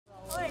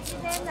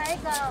来一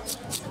个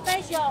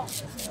special。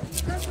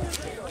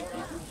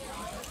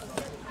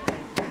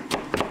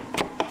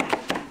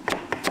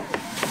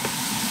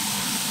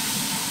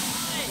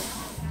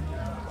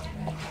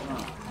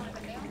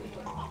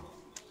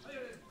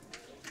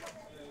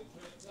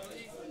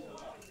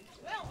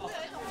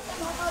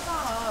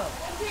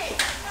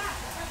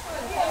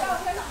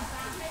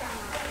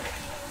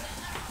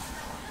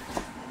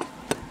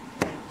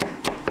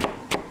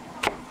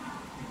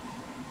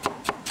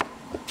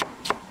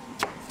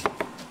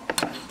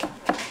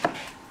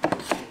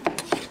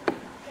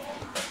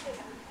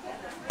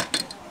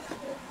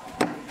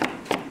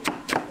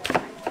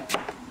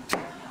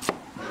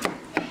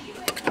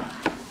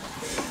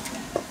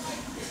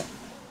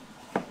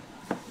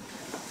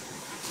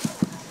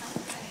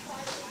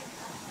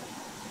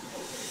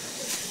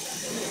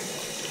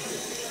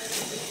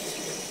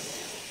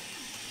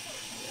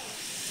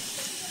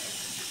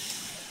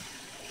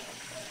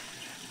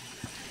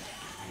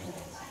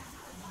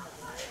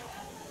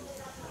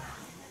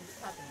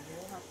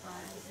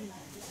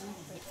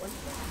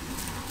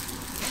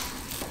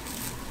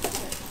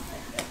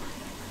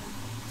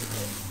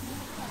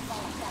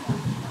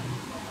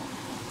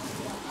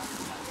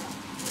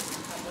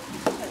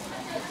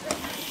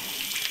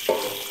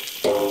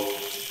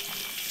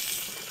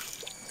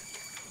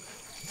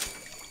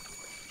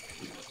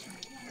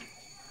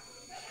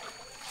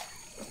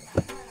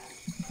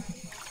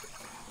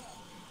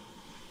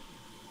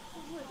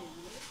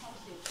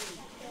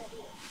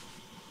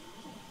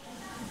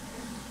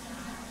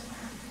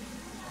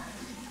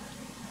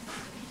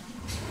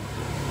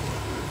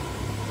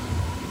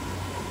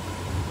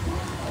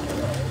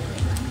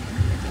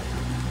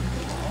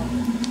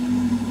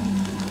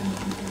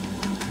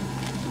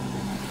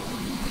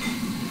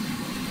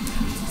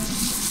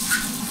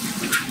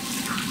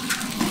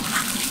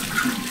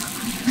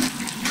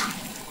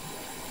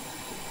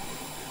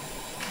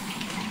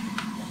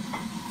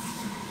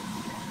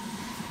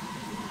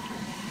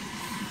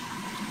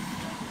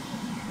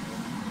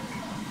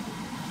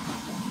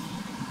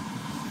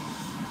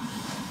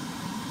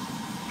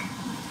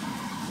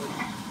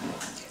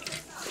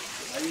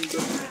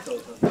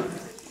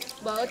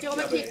无，就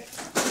要去，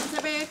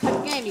这边看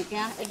假物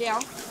件会了。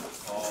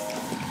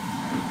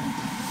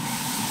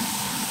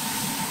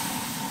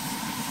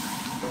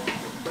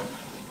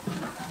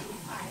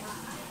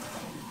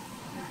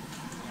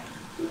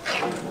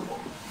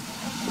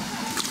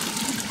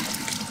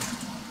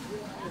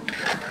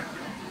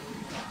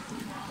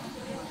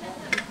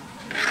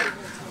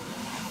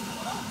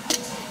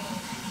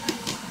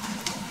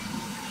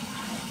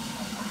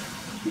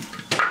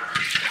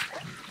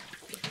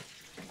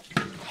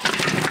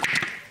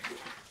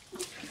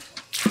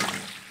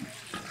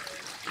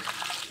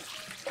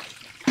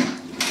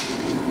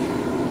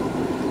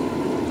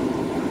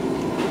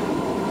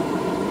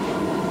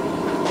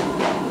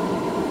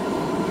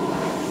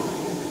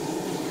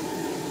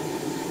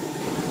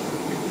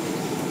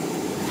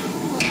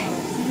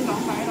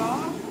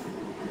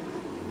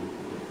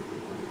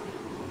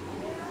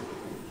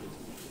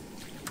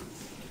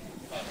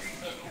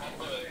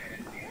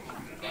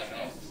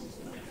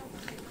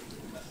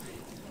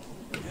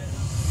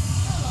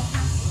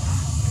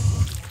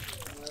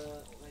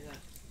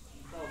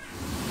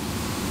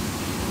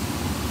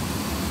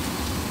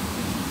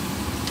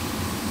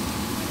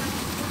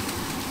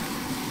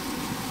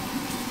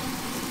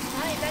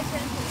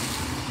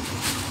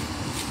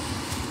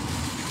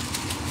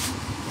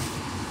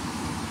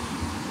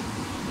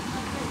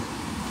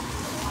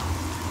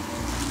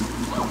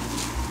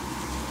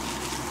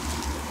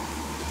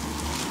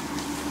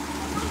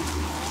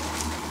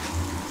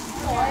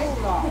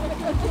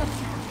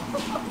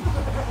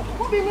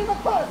我明明都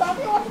拍了照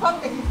片，我穿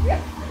地下，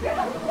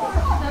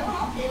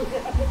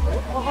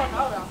我看到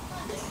了。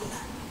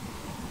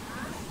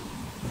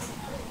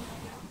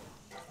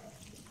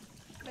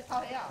要烤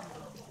黑啊？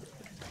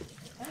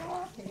哎呀，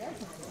黑啊！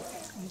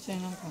你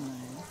先让看来。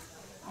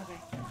OK。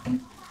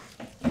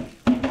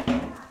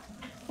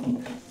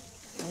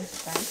我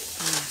三十。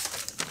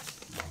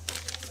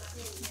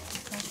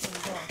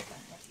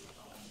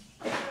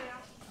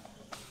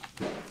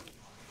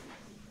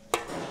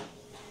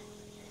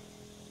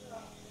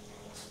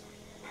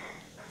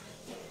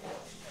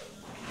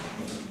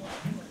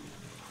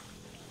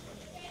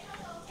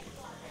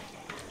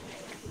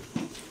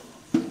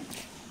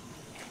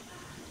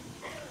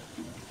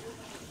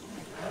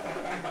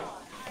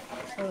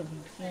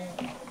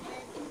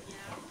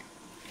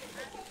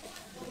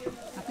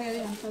还可以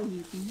用豆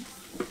鱼丁。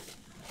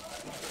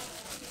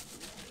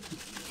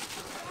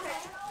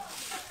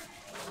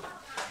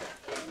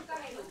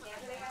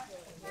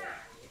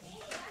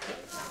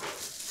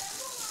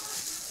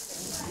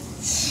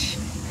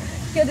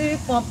叫你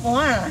拌拌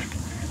啊！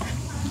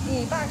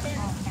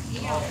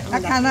啊，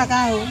看啊，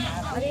敢有？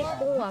啊，你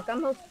分我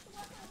敢好？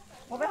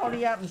我要互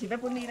你啊，唔是要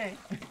分你呢。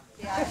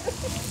对啊。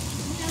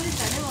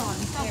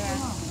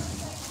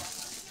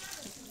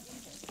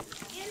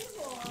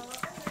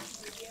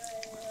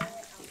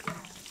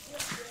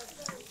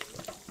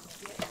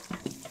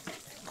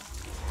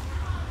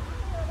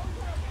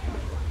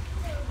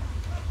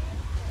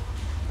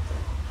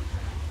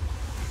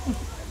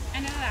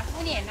安那啦，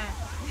敷脸啦，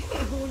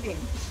敷脸。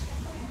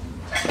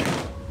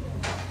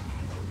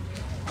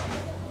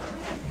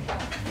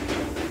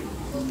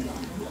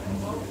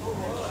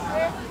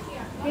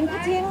脸不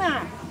尖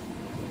啊，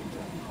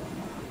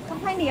都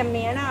拍脸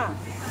棉啊。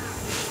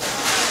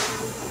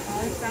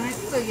刚才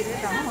做一个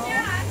然后。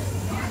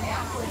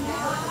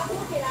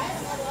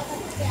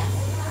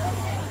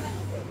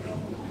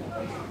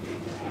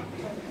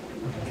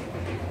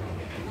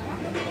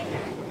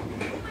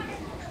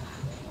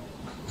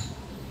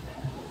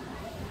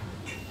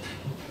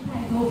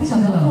我不晓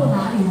得坐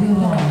哪里，对不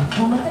对？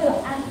我们都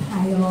有安排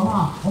哦，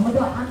哈，我们都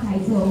有安排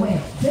座位，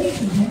所以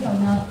请朋友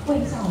呢问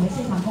一下我们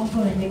现场工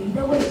作人员，你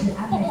的位置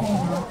安排在哪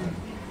里？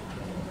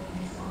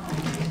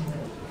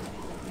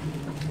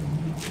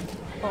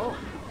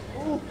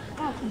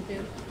唔對，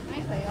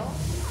咩肥佬？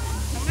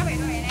咁嘅味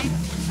道嚟咧？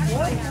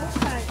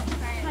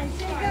海鲜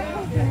跟不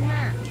行啊！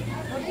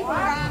我啲花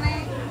呢？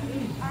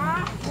啊，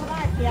我辣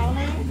条呢？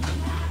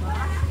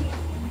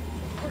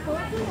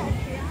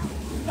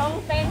中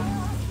丁。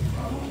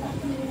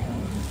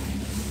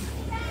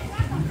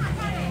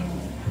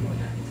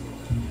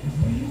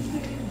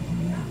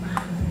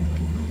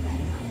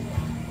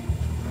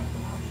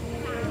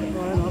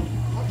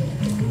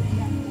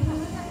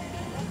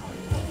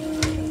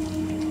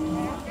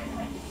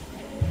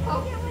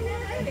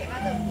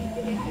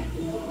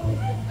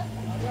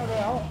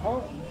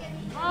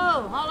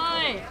哦，好嘞。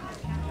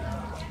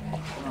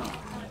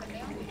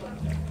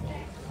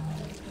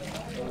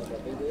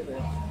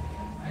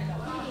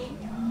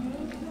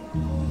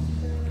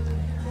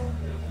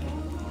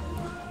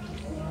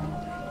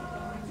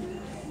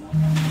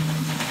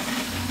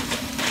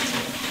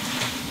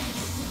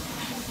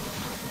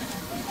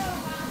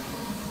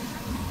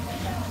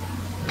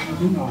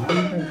今晚喺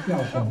度教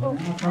堂，我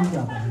今日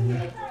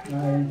嚟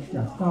食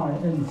到嘅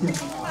宴席。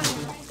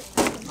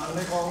你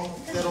講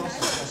呢種食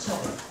素，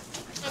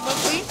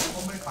我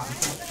未辦過。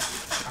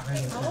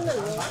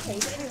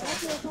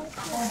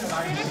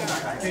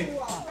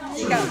十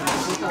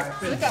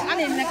个，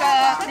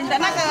啊，你的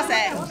那个谁，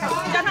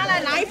叫他来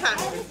拿一盘。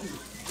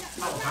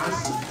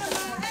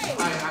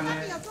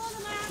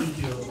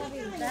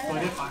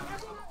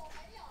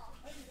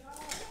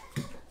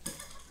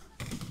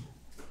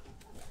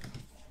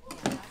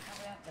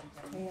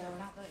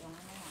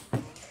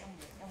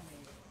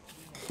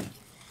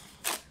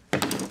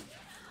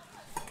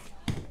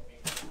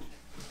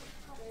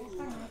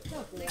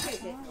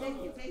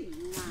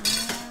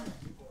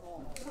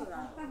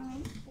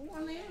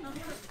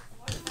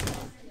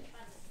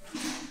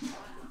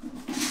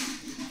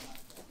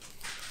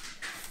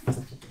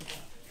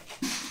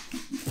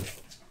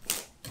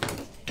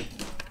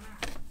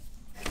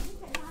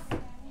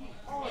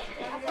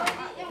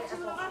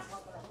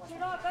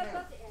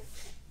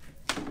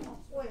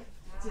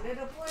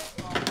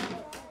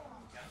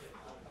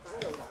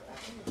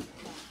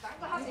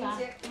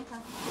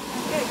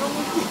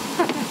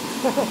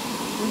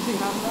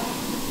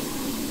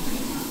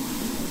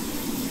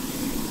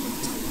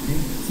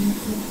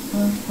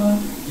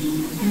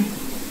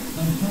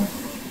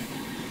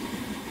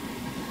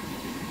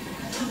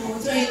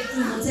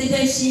祝福这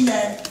对新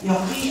人永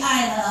浴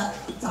爱河，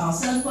早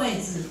生贵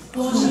子，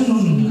多生荣。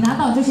你拿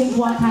到就先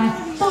刮开，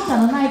中奖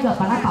的那一个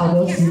把它保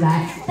留起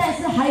来。但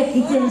是还有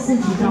一件事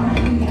情要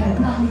注意的，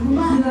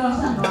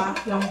上华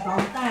永同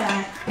带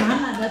来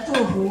满满的祝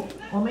福，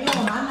我们用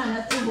满满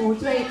的祝福，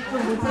最祝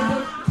福这对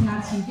听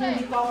起这的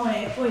讲话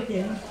过程，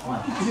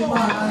一句话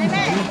咱上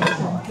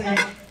济，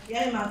也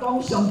嘛讲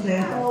上济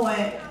好话，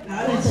然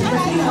后就真的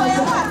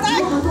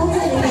我们这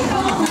里的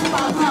广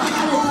告，还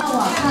有到网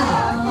上，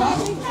哇，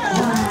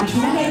其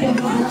他可以点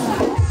吗？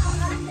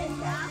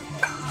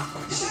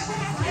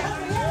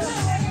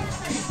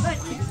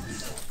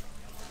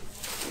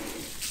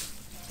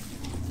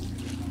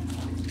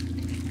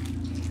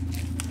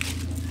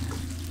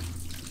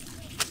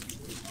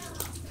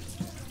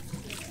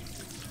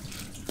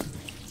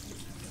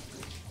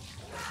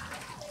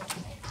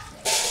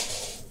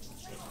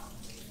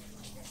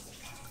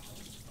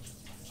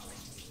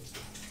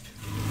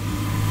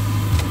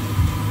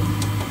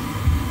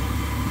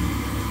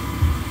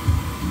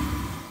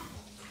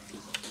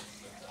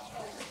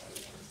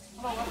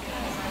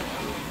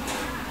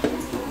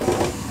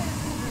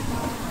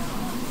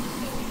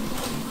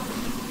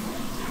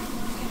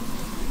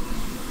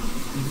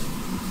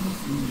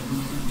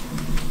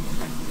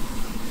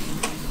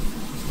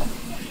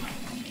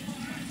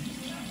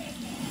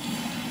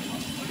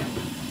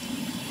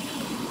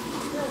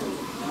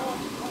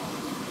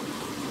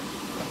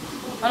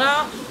好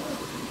了。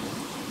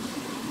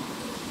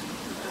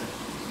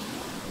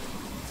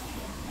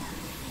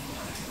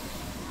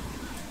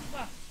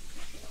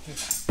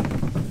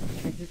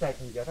你在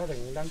同家，他等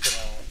于咱做。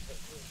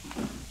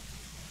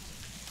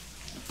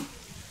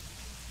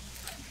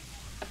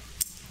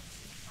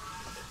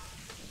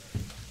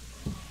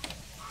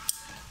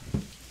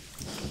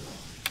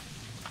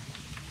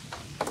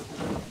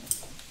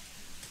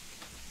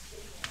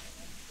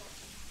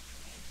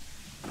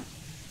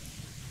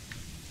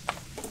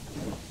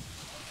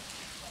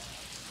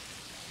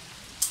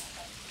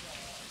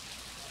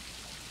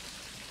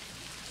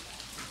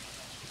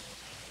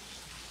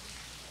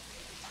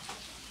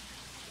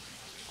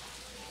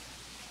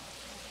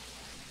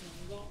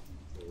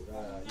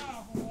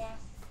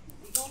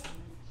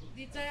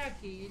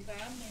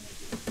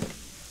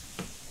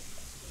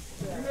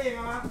咩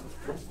啊？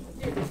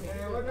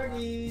我这里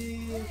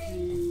是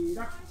六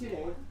七个，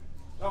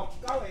哦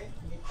9个，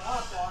面条啊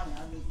大尔，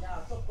面条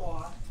足大，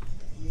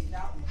面条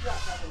有只才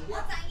2粒，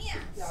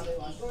条嚟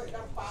完所以咱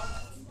包。啊，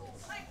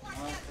我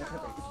特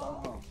别去包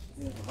吼，因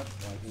为我外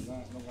边啊，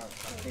弄个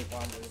地瓜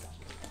梅啦。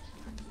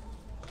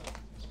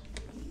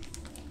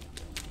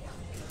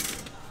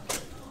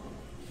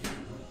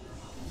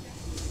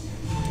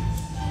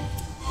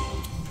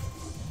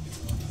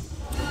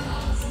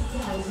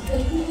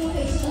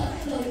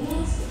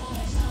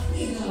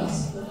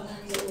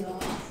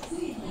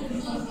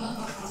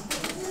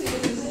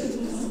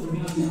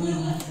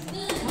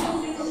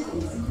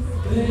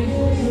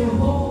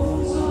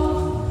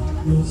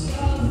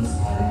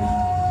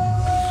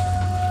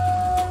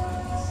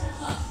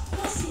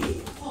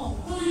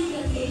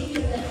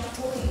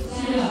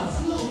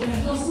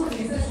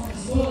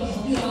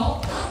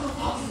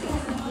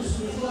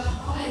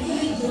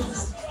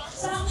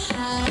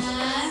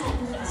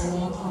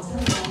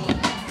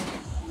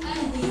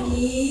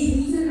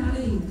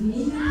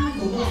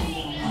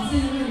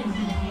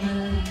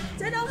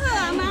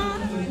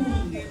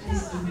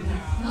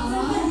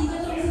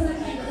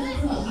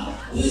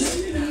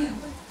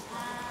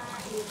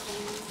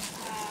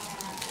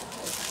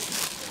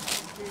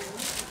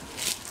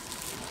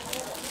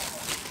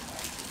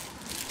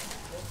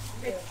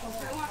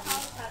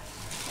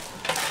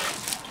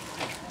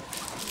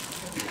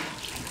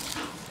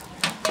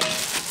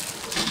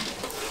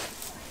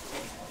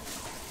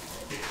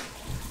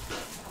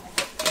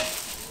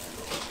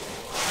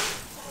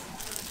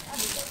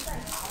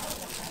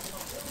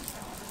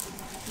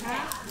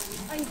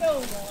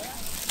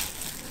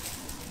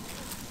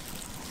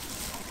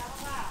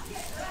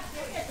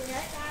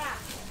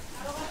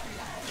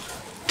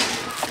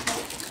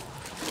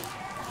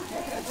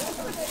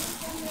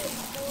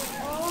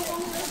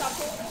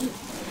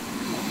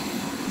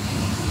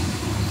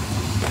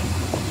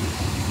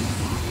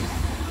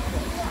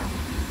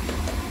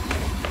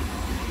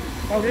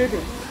 到这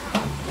点。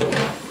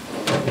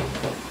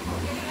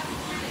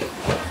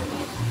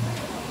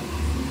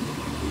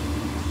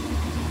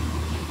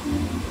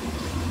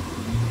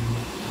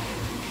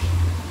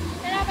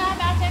现在要不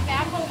要先给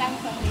它放凉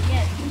水里面？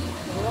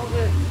什么东西？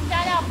加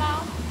料包。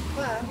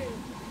不然。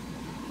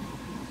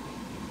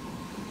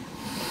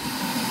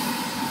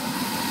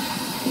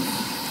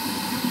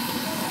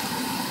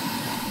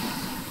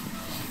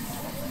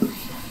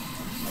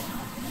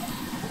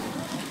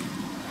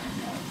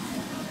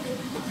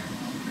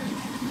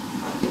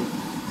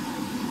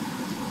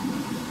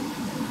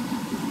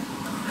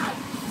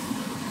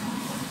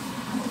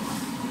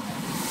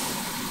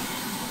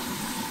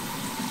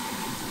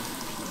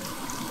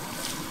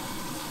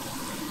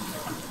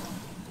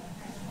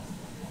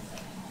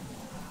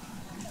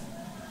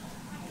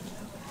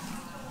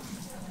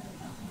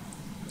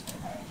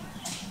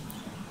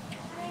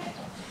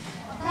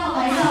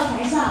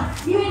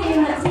 因为你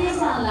们接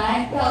下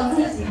来要自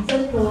己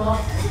争夺。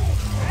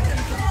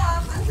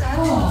哦，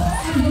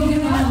你都跟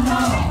他们包，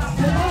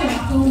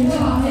中午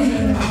好那个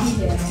好一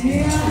点。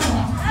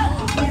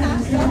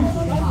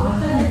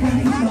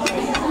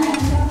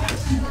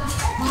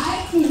来，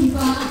请把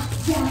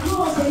奖落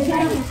谁家？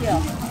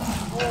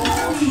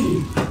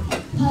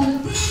很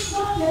低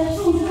双人住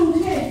宿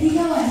券，一个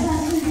晚上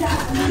市价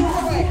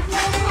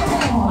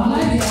好，来，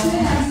虽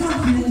然上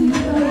次你们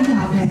都很好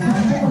的，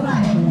不赖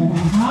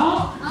好。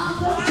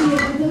 恭喜我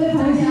们这位同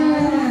学！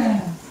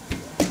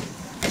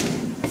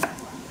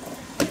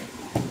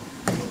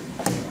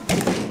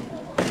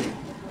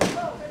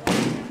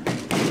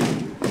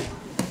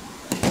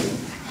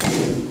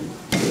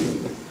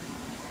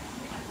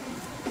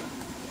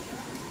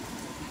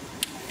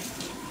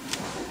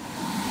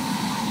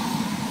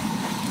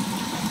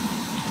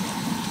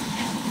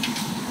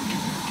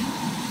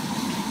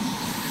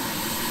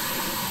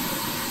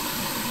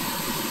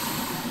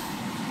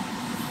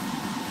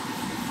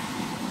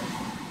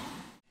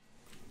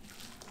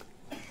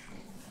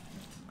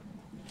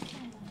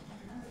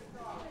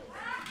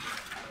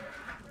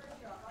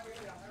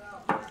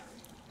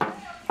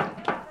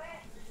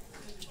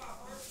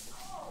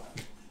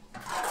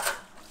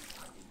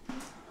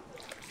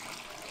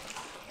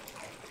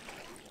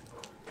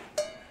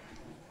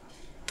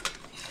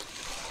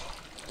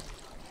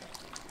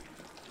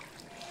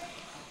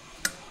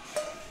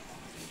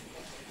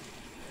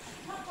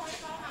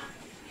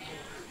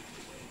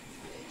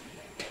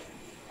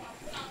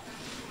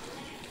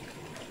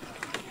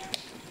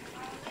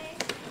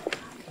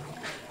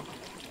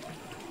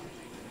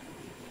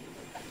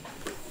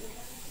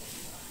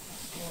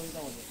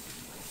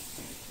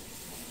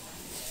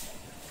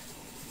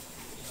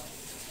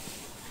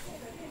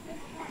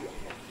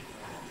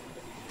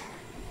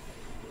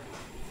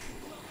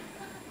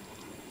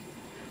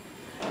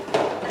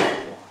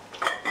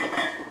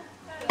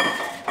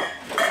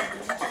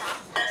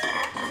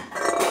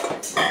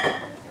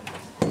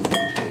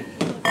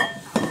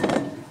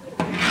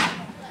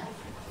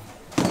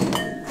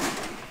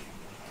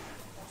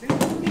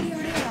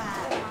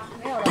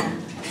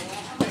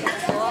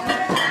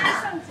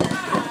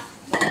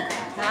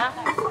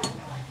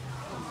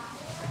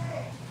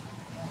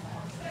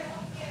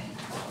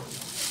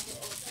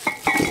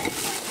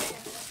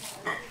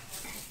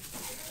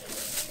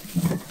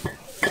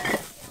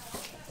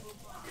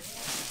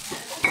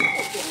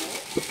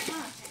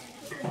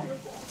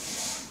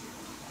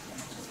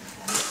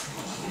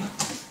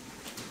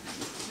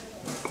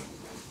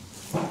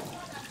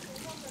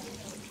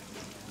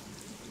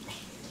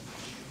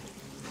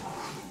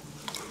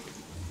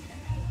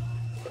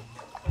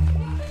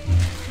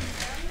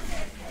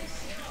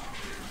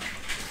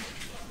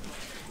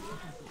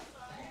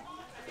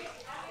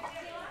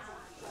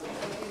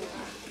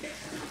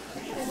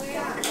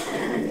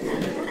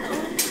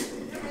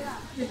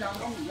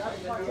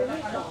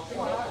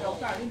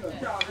有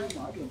假日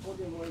嘛，一点破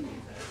电会员。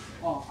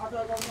哦，啊，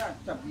再讲遐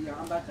12个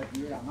安排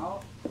12个人，然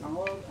后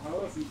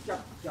是接。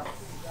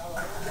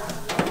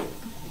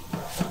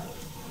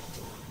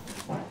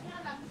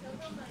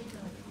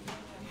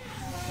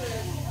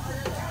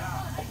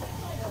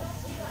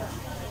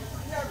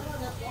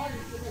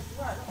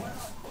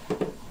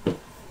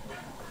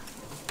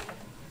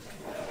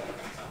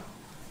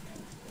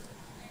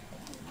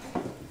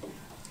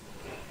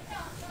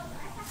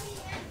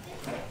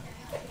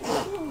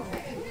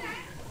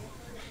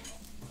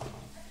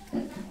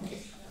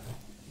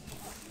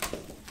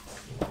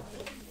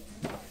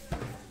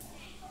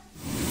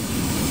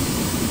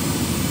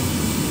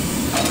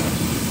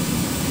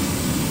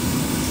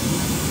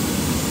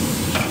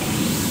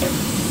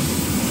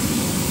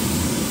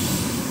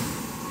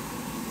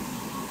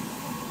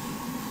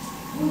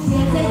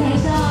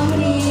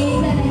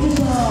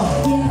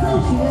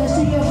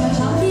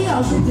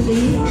老师子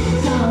林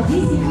想提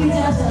醒岳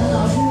家神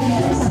老师分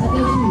享的歌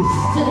曲，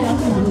这2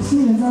组的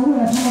新人在未来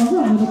碰到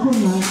任何的困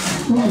难，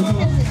都能够。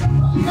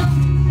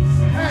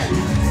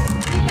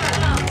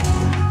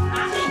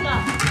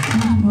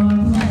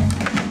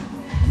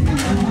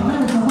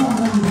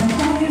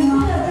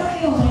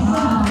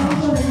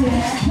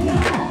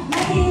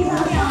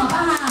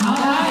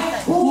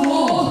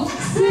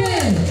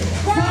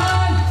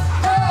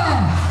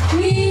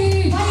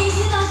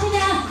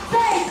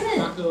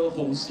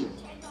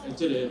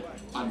这个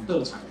板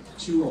豆菜、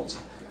手肉菜，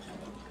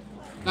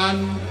咱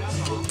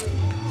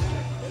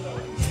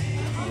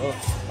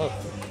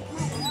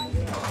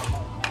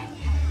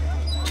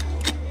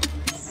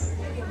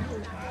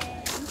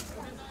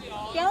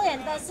表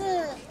演的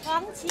是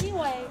黄鰭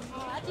鮪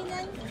啊，今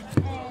天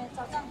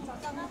早上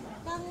刚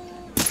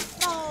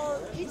到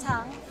渔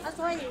场，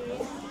所以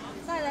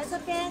再来这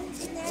边。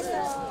今天的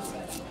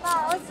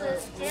帮儿子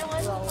结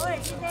婚，所以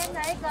今天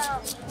来一个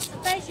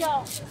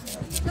special，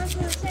 就是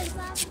现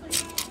杀。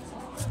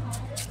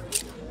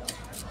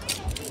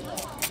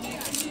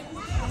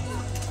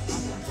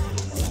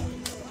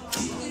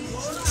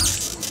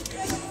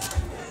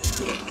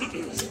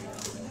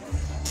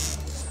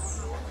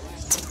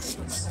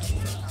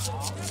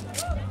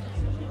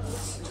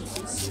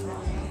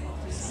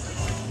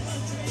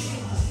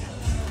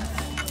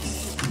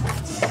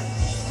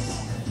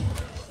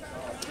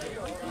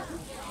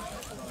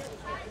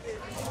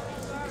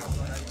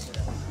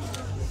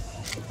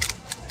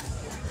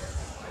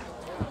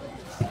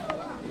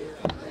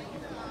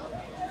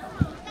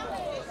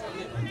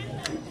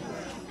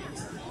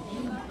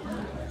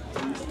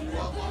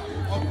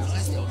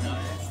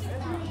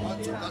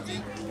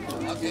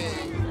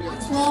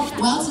说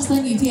我要吃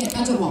生鱼片，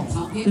那就往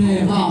旁边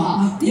对，好不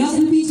好？你要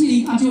吃冰淇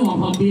淋，那就往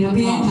旁边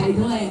排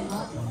队。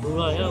不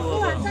晚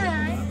再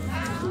来。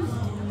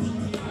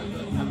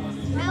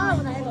还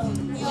有哪一种？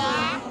有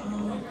啊，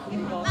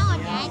帮我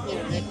夹一点。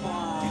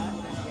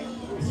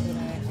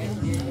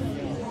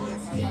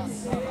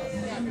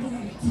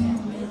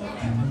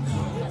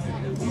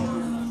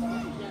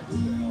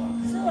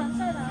吃完再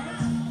来。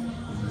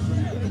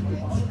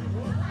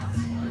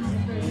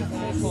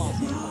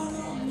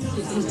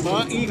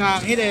我依靠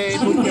迄个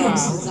分掉啊。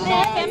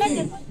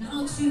然后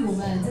去我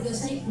们这个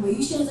鮪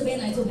鱼秀这边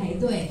来做排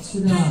队。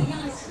是的。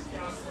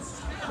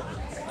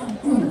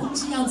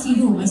是要记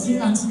录我们新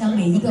郎新娘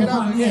每一个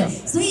画面，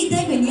所以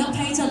待会你要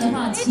拍照的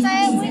话，亲密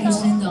在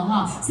身的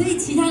哈，所以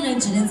其他人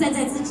只能站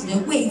在自己的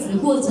位置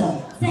或者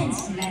站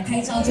起来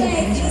拍照就可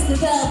以。这个时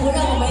刻不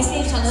让我们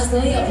现场的所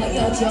有朋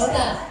友久等，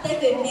待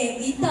会每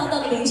一道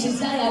的零食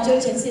佳肴就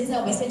会呈现在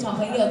我们现场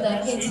朋友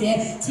的面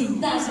前，请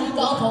大家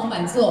高朋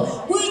满座，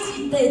欢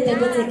迎对德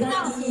国这个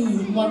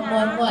111，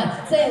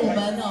在我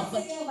们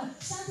朋友们，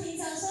商品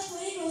掌声鼓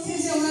励鼓励，谢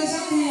谢我们的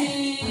商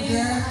品，谢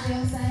谢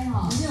牛塞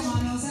哈，谢谢我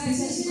们牛塞，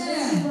谢谢。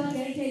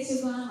可以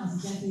去光，嘛是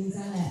真轻松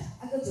嘞，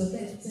啊，搁做这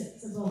个